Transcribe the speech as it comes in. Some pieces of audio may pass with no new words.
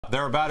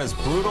They're about as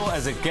brutal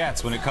as it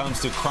gets when it comes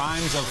to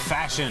crimes of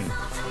fashion.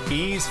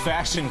 E's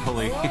Fashion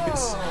Police.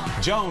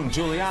 Whoa. Joan,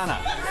 Juliana,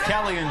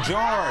 Kelly, and George.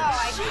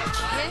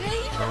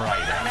 Really?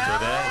 Right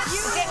after this.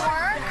 You didn't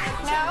work?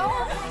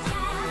 No?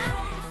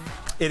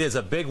 It is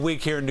a big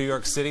week here in New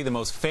York City. The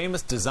most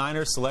famous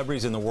designers,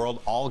 celebrities in the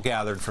world all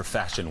gathered for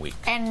Fashion Week.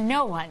 And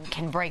no one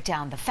can break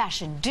down the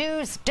fashion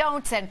do's,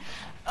 don'ts, and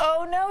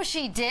oh no,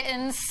 she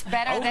didn't.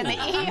 Better than the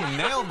E. You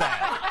nailed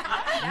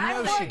that.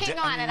 I'm working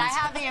on it. I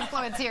have the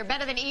influence here.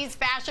 Better than E's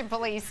Fashion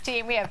Police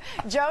team. We have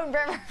Joan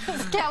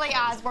Rivers, Kelly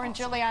Osbourne,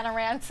 Juliana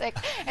Rancic,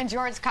 and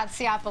George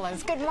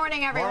Katsiopoulos. Good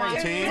morning, everyone.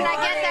 Morning, team. Did I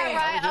get that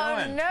right? How you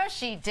Oh doing? no,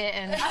 she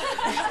didn't.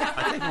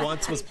 I think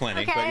once was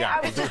plenty, Okay, but yeah.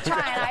 I was just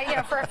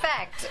trying, for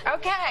effect.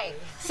 Okay,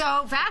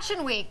 so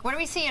Fashion Week. What are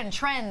we seeing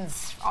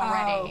trends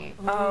already?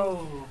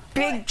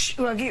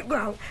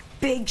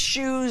 Big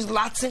shoes,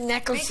 lots of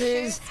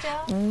necklaces,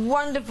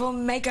 wonderful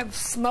makeup,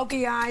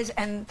 smoky eyes,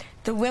 and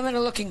the women are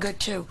looking good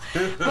too.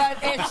 But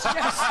it's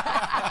just...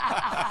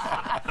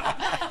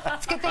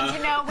 It's a good thing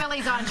to know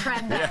Willie's on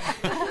trend then.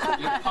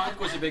 Punk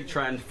was a big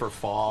trend for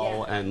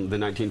fall, and the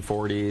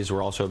 1940s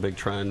were also a big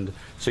trend.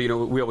 So,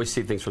 we always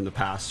see things from the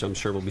past, so I'm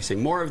sure we'll be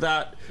seeing more of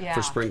that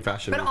for spring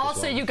fashion. But week also,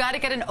 as well. you got to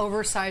get an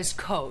oversized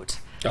coat.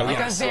 Oh, like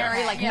yes. a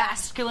very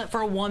masculine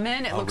for a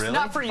woman. It looks really?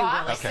 not for you,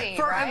 Willie. Okay.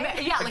 For Right?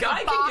 a a like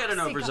guy a can get an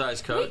boxy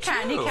oversized coat. coat. He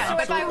can. too. So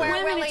if I wear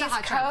Women, Willie's it's a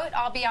hot coat, trend.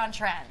 I'll be on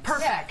trend.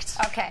 Perfect.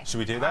 Yeah. Okay. Should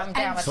we do that? I'm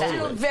down with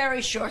Still that.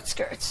 very short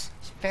skirts.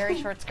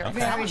 Very short skirts.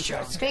 Very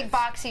short skirts. Big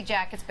boxy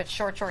jackets, but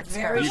short skirts.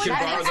 Very You can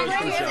borrow those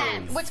from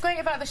Joan. What's great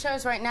about the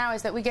shows right now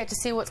is that we get to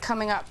see what's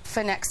coming up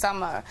for next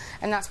summer,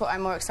 and that's what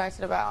I'm more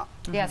excited about.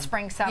 Yeah,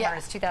 spring, summer Yeah.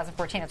 is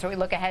 2014. That's what we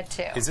look ahead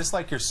to. Is this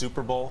like your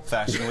Super Bowl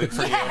Fashion Week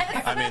for you?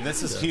 I mean,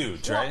 this is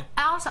huge, right?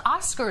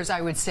 Oscars,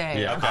 I would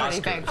say, Yeah, are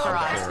pretty Oscars. big for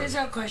us. There's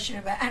no question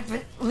about it. And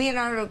for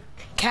Leonardo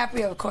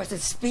DiCaprio, of course,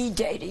 is speed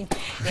dating.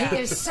 He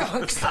is so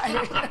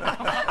excited.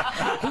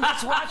 He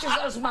just watches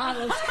those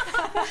models.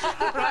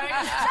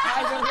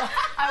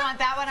 I want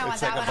that one, I want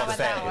It's that like one, I a want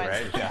buffet, that one.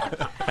 right?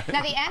 Yeah.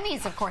 Now, the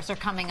Emmys, of course, are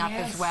coming up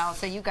Yes. as well,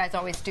 so you guys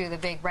always do the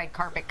big red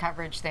carpet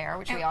coverage there,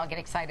 which we all get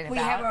excited We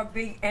about. have our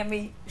big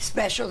Emmy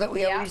special that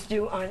we always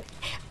do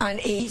on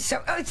E.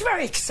 So it's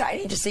very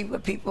exciting to see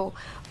what people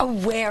are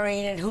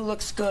wearing and who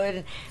looks good.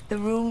 And the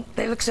room,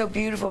 they look so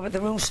beautiful, but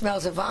the room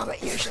smells of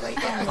vomit usually.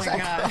 Oh my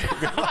God.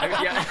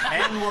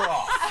 And we're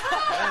off.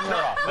 And we're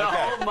off. The Okay.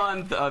 whole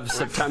month of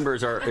September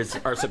is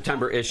our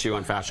September issue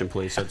on Fashion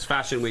Police. So it's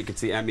Fashion Week,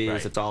 it's the Emmys,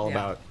 Right. it's all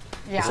about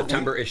Yeah. the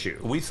September issue.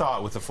 We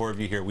thought with the four of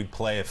you here, we'd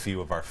play a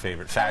few of our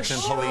favorite Fashion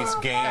Police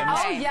games.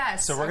 Oh,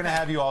 yes. So we're going to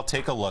have you all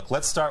take a look.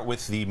 Let's start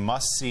with the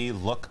must-see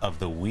look of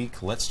the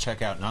week. Let's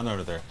check out none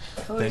other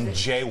than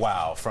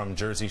JWoww from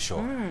Jersey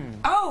Shore.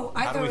 Oh,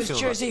 I How do thought we it was feel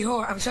Jersey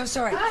Whore. I'm so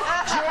sorry.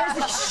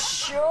 Jersey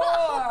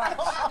Shore.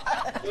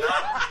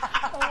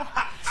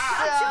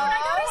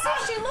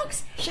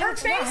 Her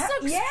face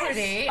looks Yes.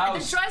 pretty.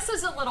 And the dress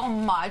is a little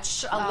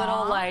much, a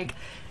little like,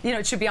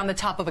 it should be on the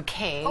top of a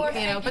cake,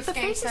 but the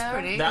face is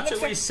pretty. That's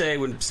what we say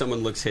when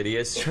someone looks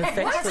hideous. Her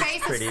face looks face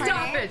is pretty. pretty.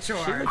 Stop it,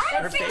 George.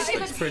 Her face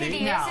looks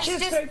pretty. No.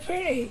 She's very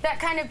pretty. That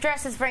kind of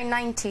dress is very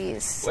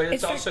 90s. Well,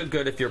 it's also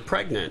good if you're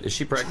pregnant. Is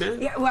she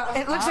pregnant? Yeah, well,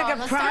 it looks like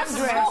a prom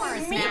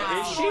dress.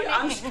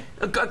 Is she?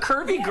 A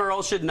curvy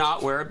girl should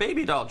not wear a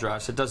baby doll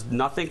dress. It does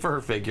nothing for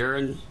her figure,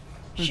 and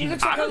She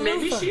looks like a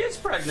maybe loofah. she is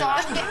pregnant.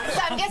 So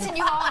I'm guessing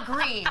you all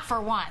agree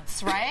for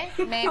once, right?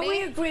 Maybe? But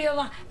we agree a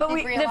lot. But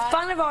Agree a the lot?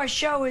 fun of our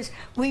show is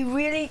we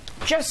really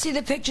just see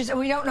the pictures and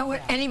we don't know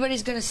what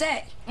anybody's going to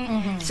say.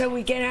 So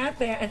we get out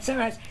there and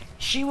sometimes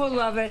she will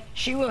love it,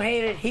 she will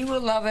hate it, he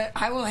will love it,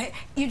 I will hate.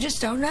 You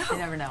just don't know. You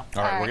never know.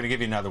 All right, we're going to give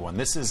you another one.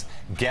 This is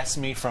Guess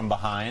Me From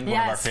Behind, one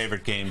of our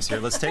favorite games here.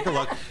 Let's take a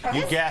look.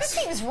 You guess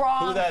This seems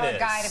wrong who that for is. a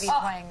guy to be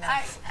playing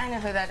this. I know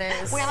who that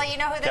is. Willie, you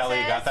know who this Kelly,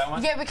 is? you got that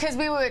one? Yeah, because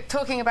we were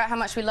talking about how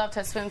much we loved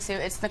her swimsuit.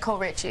 It's Nicole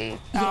Richie.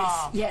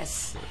 Yes,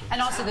 yes.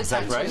 And also this Is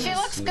that right? She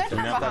looks good Do from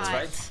we know if behind.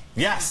 that's right?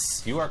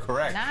 Yes, you are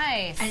correct.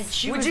 Nice. And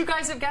she Would was, you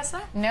guys have guessed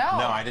that? No.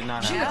 No, I did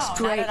not She know. looks No,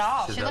 great. not at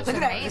all. She She looks does. Look at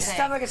that. The amazing.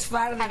 stomach is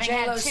flat on the Having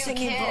J-Lo had 2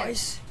 singing kids.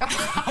 voice.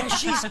 And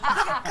she's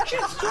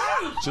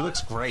great. She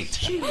looks great.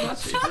 She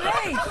looks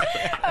great.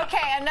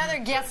 Okay, another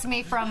Guess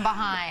Me From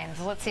Behind.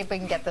 Let's see if we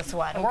can get this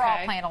one. We're all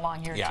Okay. playing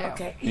along here, Yeah. too.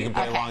 Okay. You can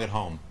play Okay. along at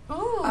home.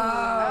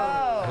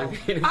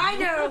 I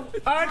know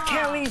R.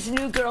 Kelly's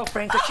new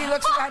girlfriend because she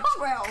looks about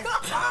 12.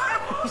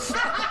 Is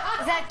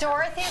that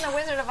Dorothy in The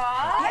Wizard of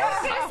Oz?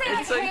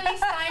 It's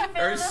like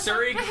or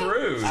Surrey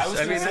Cruise. I was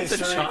gonna say that's a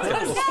Surrey child.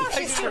 Cruise. No,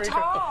 she's too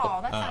tall.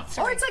 That's not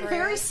Surrey Or it's like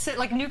very,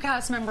 like new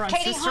cast member on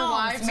Katie Sister Holmes.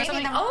 Wives or Maybe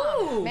something. the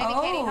mom. Maybe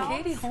Katie Holmes.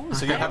 Katie Holmes.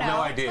 So you have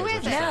no idea. Who is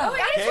is what it? you're saying. No.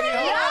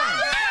 Katie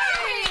Holmes.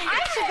 I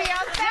should be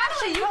on Fashion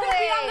Sasha, you could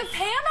be on the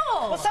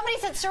panel. Well, somebody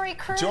said Suri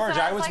Cruise. George,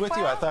 I was like, with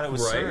you. I thought it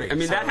was Suri. I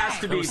mean, that has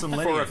to be some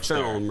for a lineage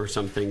film there. or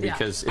something,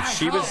 because if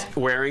she was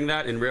wearing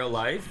that in real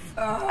life,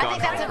 I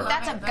think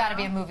that's got to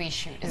be a movie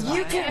shoot as well.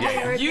 You can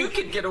wear it. you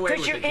could get away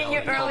with Because it. you're in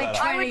your early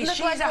I would 20s. look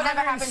She's like whatever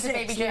happened to 106.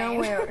 Baby You don't Jane.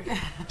 wear it.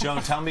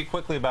 Joan, tell me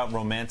quickly about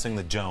Romancing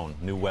the Joan,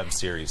 new web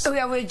series. Oh,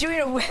 yeah, we're doing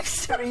a web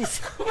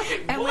series.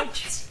 And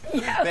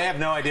They have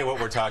no idea what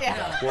we're talking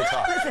about. We'll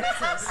talk.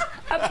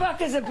 a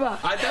buck is a buck.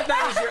 I thought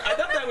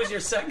that was your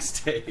sex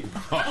tape.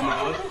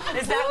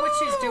 Is that what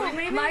she's doing,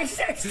 maybe? My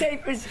sex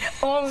tape is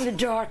all in the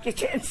dark. You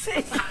can't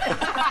see.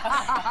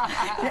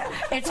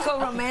 It's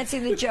called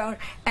Romancing the Joan,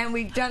 and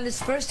we've done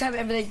this first time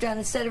ever they've done,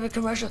 instead of a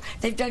commercial,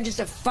 they've done just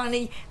a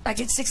funny, like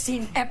a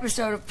 16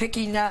 episode of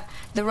picking the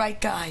right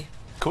guy.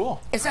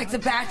 Cool. It's like The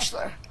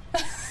Bachelor.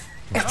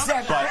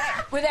 Except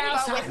without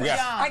Alzheimer's. Yeah.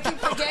 I keep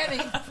forgetting.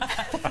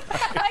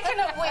 I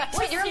cannot wait.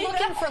 Wait, you're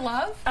looking for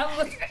love?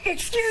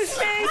 Excuse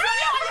me.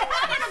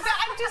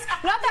 I'm just,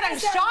 not that I'm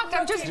shocked,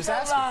 I'm just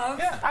asking. Love.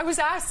 Yeah. I was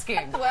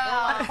asking.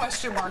 Well,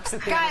 question marks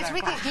at the end Guys, of that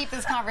we could keep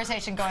this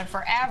conversation going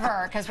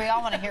forever because we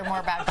all want to hear more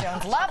about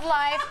Joan's love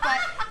life. But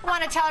I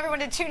want to tell everyone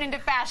to tune into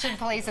Fashion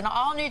Police, an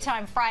all-new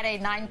time Friday,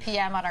 9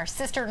 p.m. on our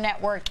sister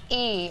network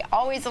E.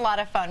 Always a lot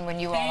of fun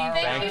when you all are around.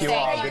 Thank you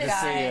all. Good to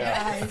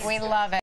see you. We love it.